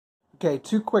Okay,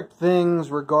 two quick things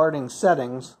regarding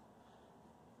settings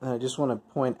that I just want to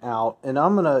point out. And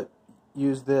I'm going to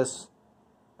use this,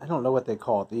 I don't know what they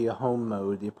call it, the home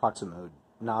mode, the epoxy mode,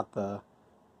 not the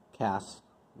cast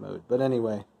mode. But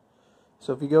anyway,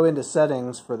 so if you go into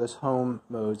settings for this home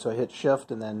mode, so I hit shift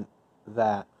and then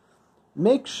that,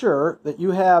 make sure that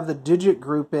you have the digit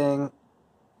grouping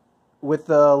with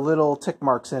the little tick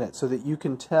marks in it so that you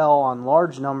can tell on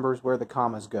large numbers where the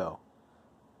commas go.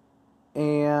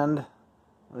 And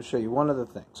I'm going to show you one other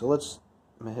thing. So I'm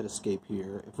going to hit escape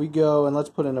here. If we go and let's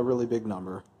put in a really big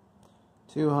number,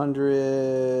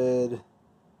 200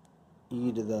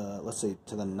 e to the, let's say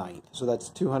to the 9th. So that's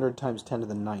 200 times 10 to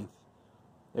the 9th.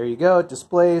 There you go. It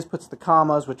displays, puts the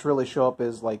commas, which really show up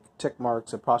as like tick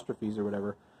marks, apostrophes, or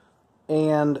whatever.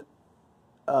 And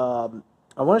I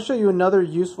want to show you another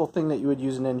useful thing that you would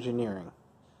use in engineering.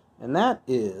 And that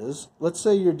is, let's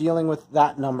say you're dealing with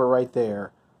that number right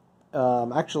there.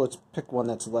 Actually, let's pick one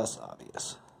that's less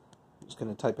obvious. I'm just going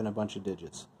to type in a bunch of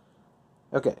digits.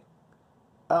 Okay.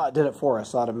 It did it for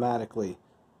us automatically.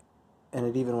 And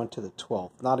it even went to the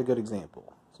 12th. Not a good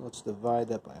example. So let's divide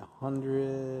that by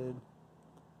 100.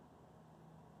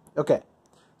 Okay.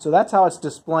 So that's how it's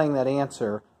displaying that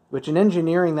answer, which in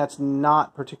engineering that's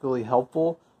not particularly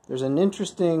helpful. There's an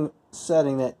interesting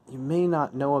setting that you may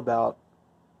not know about,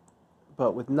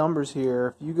 but with numbers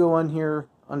here, if you go on here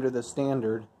under the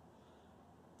standard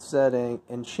setting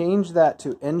and change that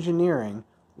to engineering,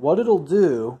 what it'll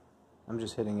do, I'm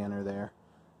just hitting enter there,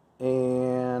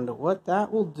 and what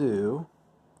that will do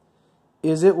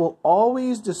is it will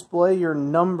always display your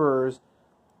numbers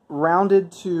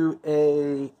rounded to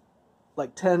a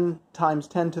like 10 times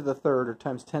 10 to the 3rd or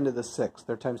times 10 to the 6th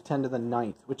or times 10 to the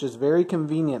 9th, which is very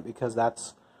convenient because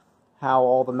that's how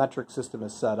all the metric system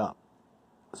is set up.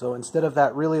 So instead of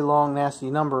that really long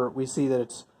nasty number, we see that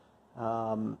it's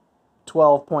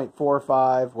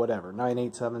 12.45 whatever,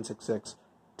 98766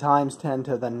 times 10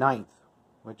 to the 9th,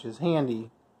 which is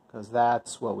handy because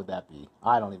that's, what would that be?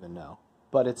 I don't even know,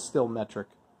 but it's still metric.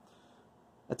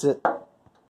 That's it.